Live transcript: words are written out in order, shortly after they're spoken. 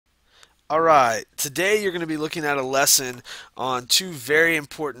Alright, today you're going to be looking at a lesson on two very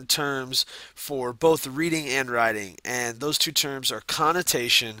important terms for both reading and writing, and those two terms are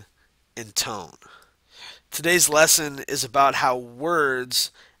connotation and tone. Today's lesson is about how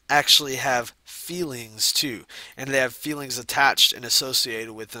words actually have feelings too, and they have feelings attached and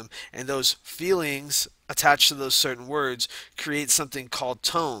associated with them, and those feelings attached to those certain words create something called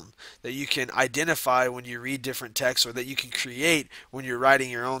tone that you can identify when you read different texts or that you can create when you're writing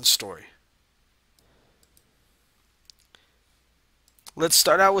your own story. Let's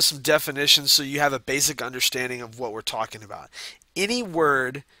start out with some definitions so you have a basic understanding of what we're talking about. Any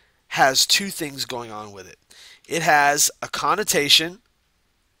word has two things going on with it. It has a connotation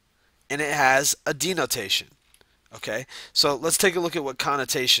and it has a denotation. Okay, so let's take a look at what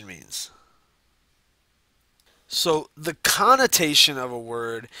connotation means. So the connotation of a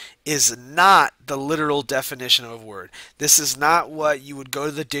word is not the literal definition of a word. This is not what you would go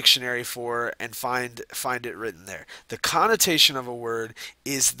to the dictionary for and find it written there. The connotation of a word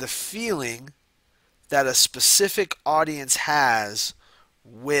is the feeling that a specific audience has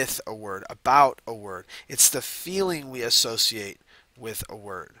with a word, about a word. It's the feeling we associate with a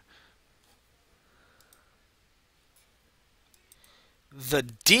word. The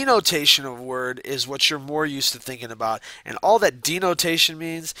denotation of a word is what you're more used to thinking about, and all that denotation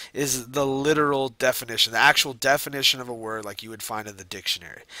means is the literal definition, the actual definition of a word like you would find in the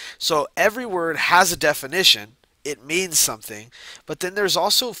dictionary. So every word has a definition, it means something, but then there's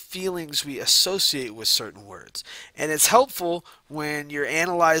also feelings we associate with certain words, and it's helpful when you're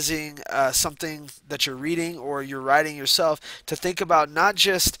analyzing something that you're reading or you're writing yourself to think about not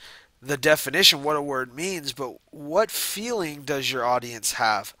just the definition, what a word means, but what feeling does your audience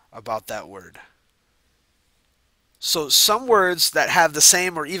have about that word? So some words that have the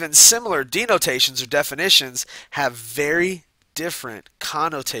same or even similar denotations or definitions have very different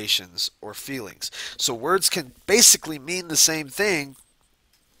connotations or feelings. So words can basically mean the same thing,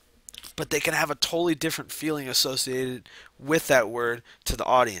 but they can have a totally different feeling associated with that word to the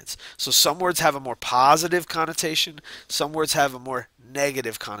audience. So some words have a more positive connotation, some words have a more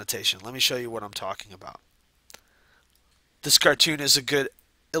negative connotation. Let me show you what I'm talking about. This cartoon is a good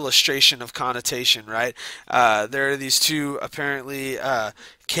illustration of connotation, right? There are these two apparently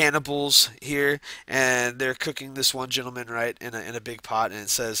cannibals here, and they're cooking this one gentleman, right, in a big pot, and it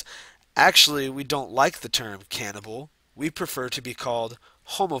says, actually, we don't like the term cannibal. We prefer to be called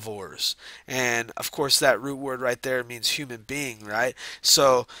homivores. And of course that root word right there means human being, right?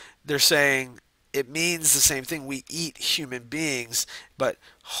 So they're saying it means the same thing. We eat human beings, but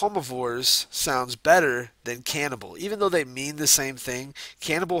homivores sounds better than cannibal. Even though they mean the same thing,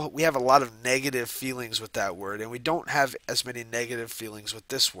 cannibal, we have a lot of negative feelings with that word, and we don't have as many negative feelings with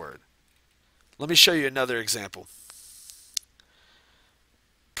this word. Let me show you another example.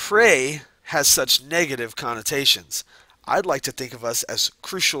 Prey has such negative connotations. I'd like to think of us as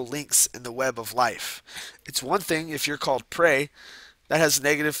crucial links in the web of life. It's one thing if you're called prey, that has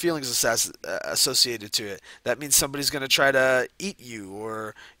negative feelings associated to it. That means somebody's going to try to eat you,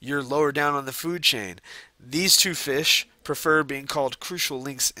 or you're lower down on the food chain. These two fish prefer being called crucial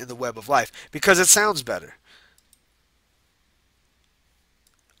links in the web of life because it sounds better.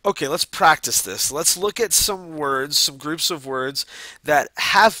 Okay, let's practice this. Let's look at some words, some groups of words that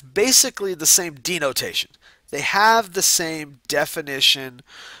have basically the same denotation. They have the same definition.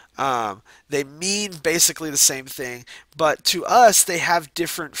 They mean basically the same thing, but to us they have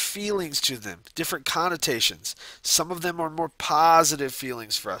different feelings to them, different connotations. Some of them are more positive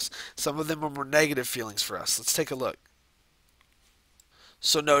feelings for us. Some of them are more negative feelings for us. Let's take a look.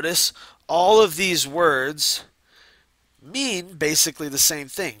 So notice all of these words mean basically the same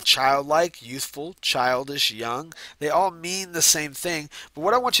thing. Childlike, youthful, childish, young. They all mean the same thing. But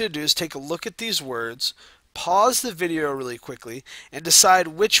what I want you to do is take a look at these words, pause the video really quickly, and decide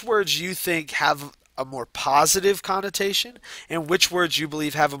which words you think have a more positive connotation and which words you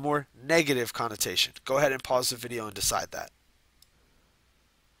believe have a more negative connotation. Go ahead and pause the video and decide that.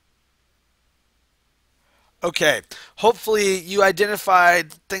 Okay, hopefully you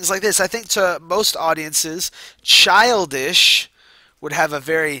identified things like this. I think to most audiences, childish would have a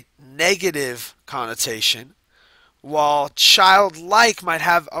very negative connotation, while childlike might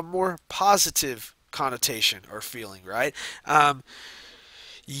have a more positive connotation or feeling, right?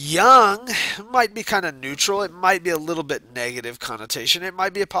 Young might be kind of neutral. It might be a little bit negative connotation. It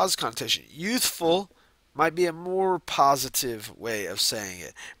might be a positive connotation. Youthful might be a more positive way of saying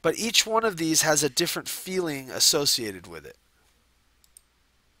it. But each one of these has a different feeling associated with it.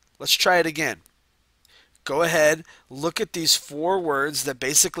 Let's try it again. Go ahead, look at these four words that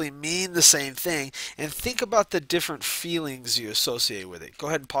basically mean the same thing, and think about the different feelings you associate with it. Go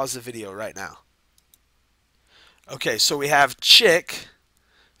ahead and pause the video right now. Okay, so we have chick,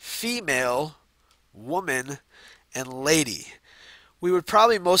 female, woman, and lady. We would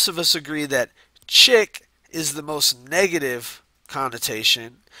probably, most of us, agree that chick is the most negative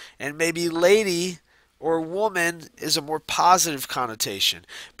connotation, and maybe lady or woman is a more positive connotation.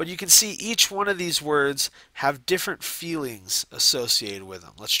 But you can see each one of these words have different feelings associated with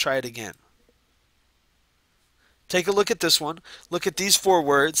them. Let's try it again. Take a look at this one. Look at these four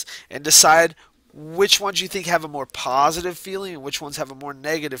words and decide which ones you think have a more positive feeling and which ones have a more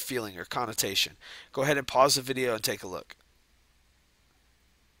negative feeling or connotation. Go ahead and pause the video and take a look.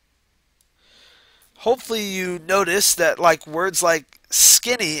 Hopefully you notice that words like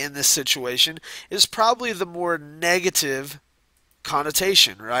skinny in this situation is probably the more negative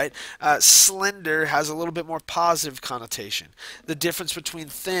connotation, right? Slender has a little bit more positive connotation. The difference between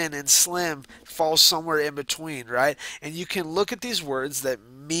thin and slim falls somewhere in between, right? And you can look at these words that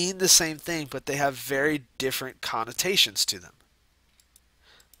mean the same thing, but they have very different connotations to them.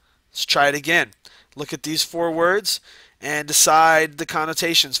 Let's try it again. Look at these four words and decide the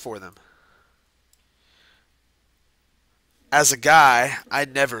connotations for them. As a guy, I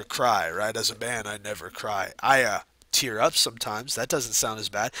never cry, right? As a man, I never cry. I tear up sometimes. That doesn't sound as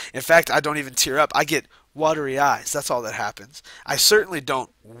bad. In fact, I don't even tear up. I get watery eyes. That's all that happens. I certainly don't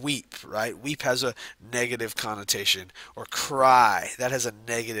weep, right? Weep has a negative connotation. Or cry, that has a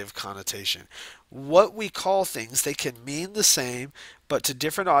negative connotation. What we call things, they can mean the same, but to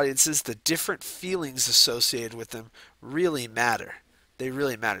different audiences, the different feelings associated with them really matter. They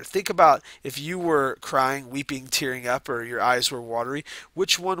really matter. Think about if you were crying, weeping, tearing up, or your eyes were watery.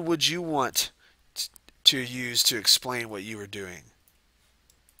 Which one would you want to use to explain what you were doing?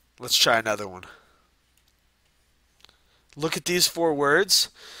 Let's try another one. Look at these four words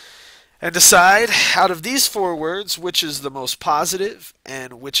and decide out of these four words which is the most positive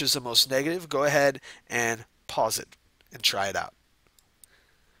and which is the most negative. Go ahead and pause it and try it out.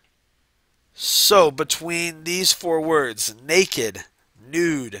 So between these four words, naked,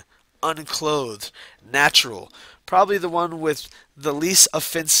 nude, unclothed, natural, probably the one with the least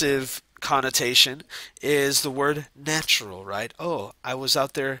offensive connotation is the word natural, right? Oh, I was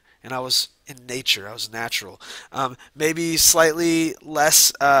out there and I was in nature. I was natural. Maybe slightly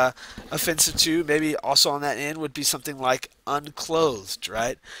less offensive too, maybe also on that end would be something like unclothed,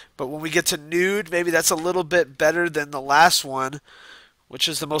 right? But when we get to nude, maybe that's a little bit better than the last one, which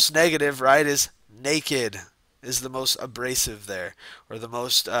is the most negative, right? Is naked. Is the most abrasive there, or the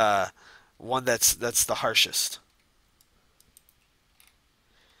most one that's the harshest.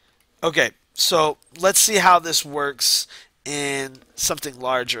 Okay, so let's see how this works in something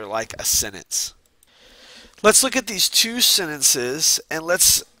larger like a sentence. Let's look at these two sentences, and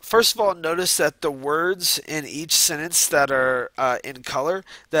let's first of all notice that the words in each sentence that are in color,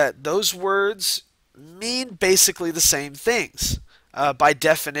 that those words mean basically the same things. By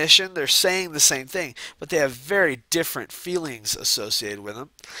definition, they're saying the same thing, but they have very different feelings associated with them,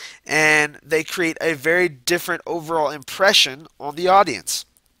 and they create a very different overall impression on the audience.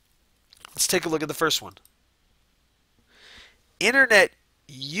 Let's take a look at the first one. Internet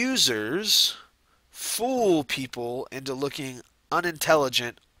users fool people into looking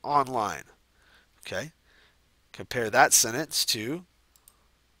unintelligent online. Okay, compare that sentence to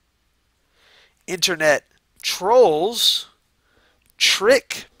internet trolls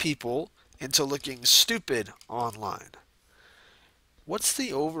trick people into looking stupid online. What's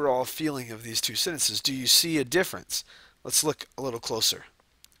the overall feeling of these two sentences? Do you see a difference? Let's look a little closer.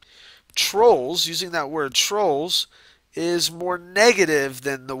 Trolls, using that word trolls, is more negative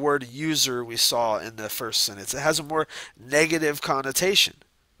than the word user we saw in the first sentence. It has a more negative connotation,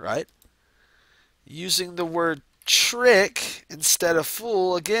 right? Using the word trick instead of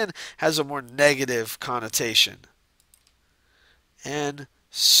fool, again, has a more negative connotation. And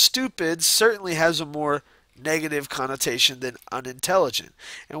stupid certainly has a more negative connotation than unintelligent.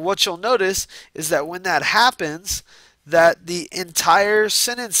 And what you'll notice is that when that happens, that the entire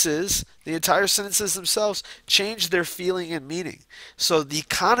sentences themselves change their feeling and meaning. So the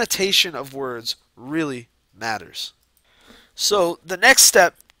connotation of words really matters. So the next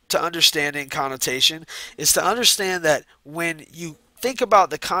step to understanding connotation is to understand that when you think about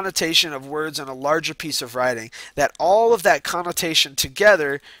the connotation of words in a larger piece of writing, that all of that connotation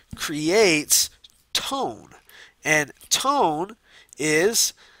together creates tone. And tone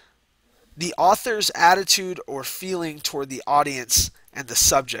is the author's attitude or feeling toward the audience and the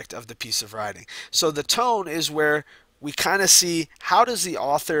subject of the piece of writing. So the tone is where we kind of see how does the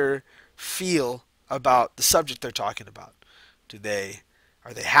author feel about the subject they're talking about? Do they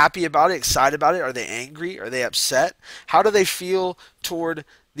Are they happy about it, excited about it? Are they angry? Are they upset? How do they feel toward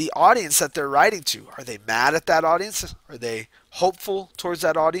the audience that they're writing to? Are they mad at that audience? Are they hopeful towards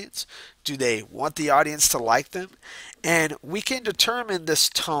that audience? Do they want the audience to like them? And we can determine this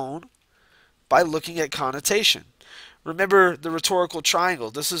tone by looking at connotation. Remember the rhetorical triangle.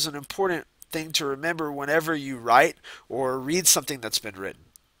 This is an important thing to remember whenever you write or read something that's been written.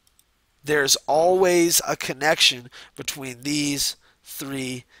 There's always a connection between these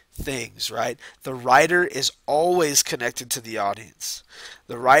three things, right? The writer is always connected to the audience.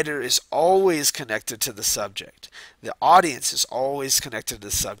 The writer is always connected to the subject. The audience is always connected to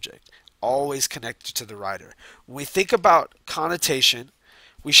the subject, always connected to the writer. When we think about connotation,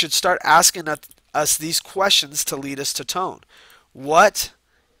 we should start asking us these questions to lead us to tone. What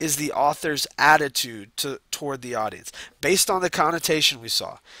is the author's attitude toward the audience? Based on the connotation we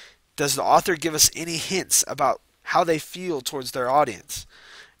saw, does the author give us any hints about how they feel towards their audience?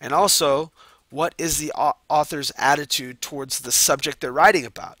 And also, what is the author's attitude towards the subject they're writing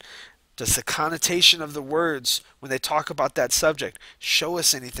about? Does the connotation of the words when they talk about that subject show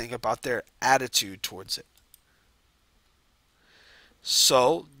us anything about their attitude towards it?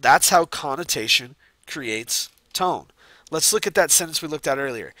 So that's how connotation creates tone. Let's look at that sentence we looked at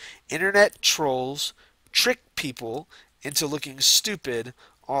earlier. Internet trolls trick people into looking stupid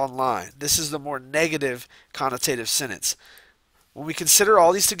online. This is the more negative connotative sentence. When we consider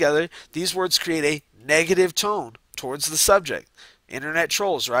all these together, these words create a negative tone towards the subject. Internet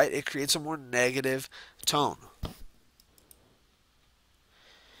trolls, right? It creates a more negative tone.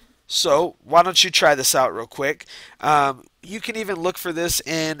 So why don't you try this out real quick? You can even look for this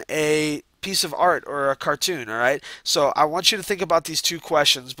in a piece of art or a cartoon, all right? So I want you to think about these two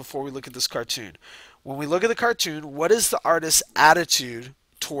questions before we look at this cartoon. When we look at the cartoon, what is the artist's attitude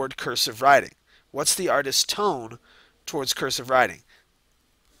toward cursive writing? What's the artist's tone towards cursive writing?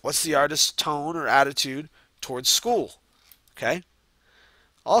 What's the artist's tone or attitude towards school? Okay?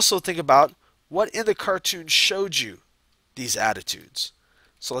 Also think about what in the cartoon showed you these attitudes.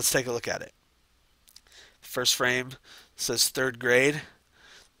 So let's take a look at it. First frame says third grade.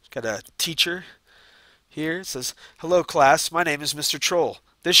 Got a teacher here. It says, "Hello class, my name is Mr. Troll.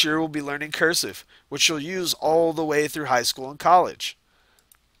 This year we'll be learning cursive, which you'll use all the way through high school and college."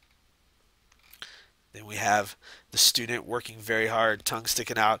 Then we have the student working very hard, tongue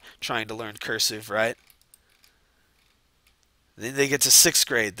sticking out, trying to learn cursive, right? Then they get to sixth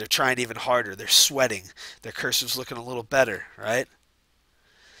grade. They're trying even harder. They're sweating. Their cursive's looking a little better, right?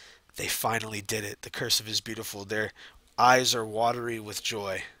 They finally did it. The cursive is beautiful. Their eyes are watery with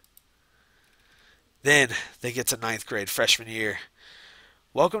joy. Then they get to ninth grade, freshman year.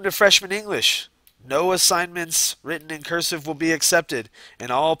 "Welcome to freshman English. No assignments written in cursive will be accepted, and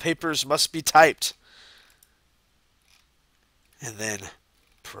all papers must be typed." And then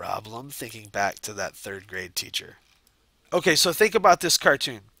problem, thinking back to that third grade teacher. Okay, so think about this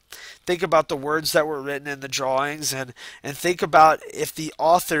cartoon. Think about the words that were written in the drawings and think about if the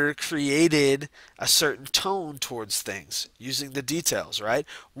author created a certain tone towards things using the details, right?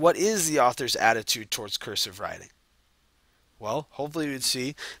 What is the author's attitude towards cursive writing? Well, hopefully you'd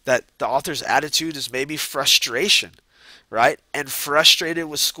see that the author's attitude is maybe frustration, right? And frustrated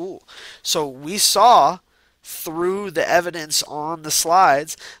with school. So we saw through the evidence on the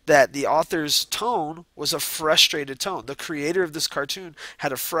slides that the author's tone was a frustrated tone. The creator of this cartoon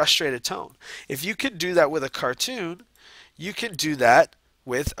had a frustrated tone. If you could do that with a cartoon, you can do that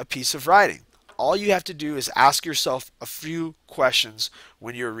with a piece of writing. All you have to do is ask yourself a few questions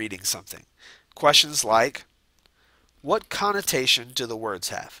when you're reading something. Questions like, what connotation do the words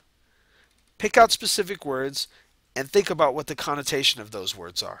have? Pick out specific words and think about what the connotation of those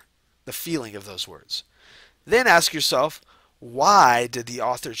words are, the feeling of those words. Then ask yourself, why did the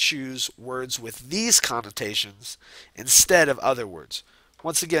author choose words with these connotations instead of other words?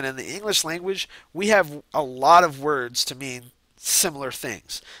 Once again, in the English language, we have a lot of words to mean similar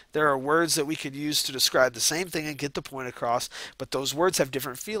things. There are words that we could use to describe the same thing and get the point across, but those words have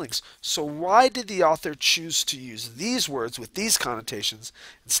different feelings. So why did the author choose to use these words with these connotations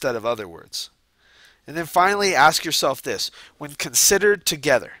instead of other words? And then finally, ask yourself this. When considered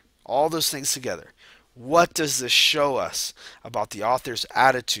together, all those things together, what does this show us about the author's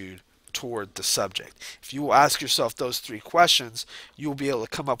attitude toward the subject? If you will ask yourself those three questions, you will be able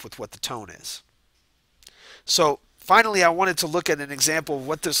to come up with what the tone is. So finally, I wanted to look at an example of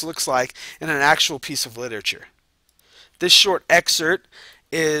what this looks like in an actual piece of literature. This short excerpt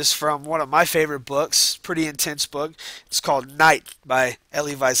is from one of my favorite books, pretty intense book. It's called Night by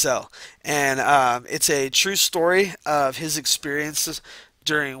Elie Wiesel. And it's a true story of his experiences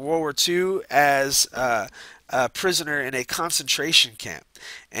during World War II as a prisoner in a concentration camp.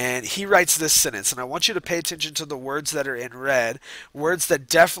 And he writes this sentence, and I want you to pay attention to the words that are in red, words that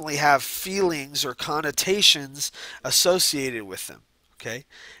definitely have feelings or connotations associated with them. Okay?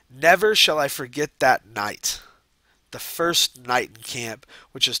 Never shall I forget that night, the first night in camp,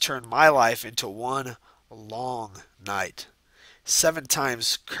 which has turned my life into one long night. 7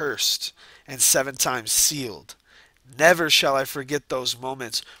 times cursed and 7 times sealed. Never shall I forget those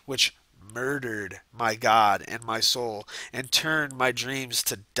moments which murdered my God and my soul and turned my dreams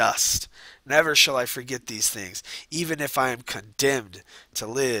to dust. Never shall I forget these things, even if I am condemned to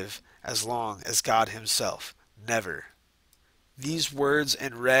live as long as God Himself. Never. These words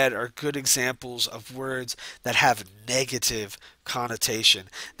in red are good examples of words that have negative connotation.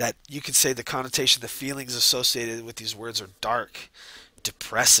 That you could say the connotation, the feelings associated with these words are dark,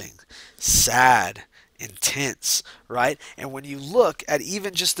 depressing, sad, intense, right? And when you look at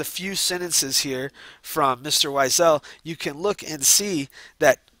even just a few sentences here from Mr. Wiesel, you can look and see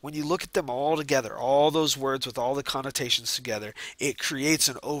that when you look at them all together, all those words with all the connotations together, it creates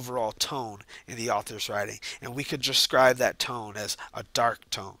an overall tone in the author's writing. And we could describe that tone as a dark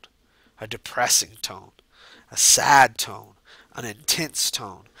tone, a depressing tone, a sad tone, an intense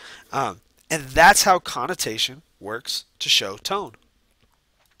tone. And that's how connotation works to show tone.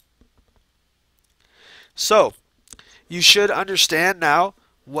 So, you should understand now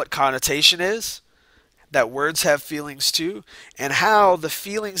what connotation is, that words have feelings too, and how the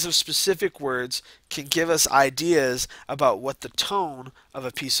feelings of specific words can give us ideas about what the tone of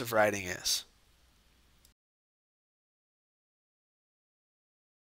a piece of writing is.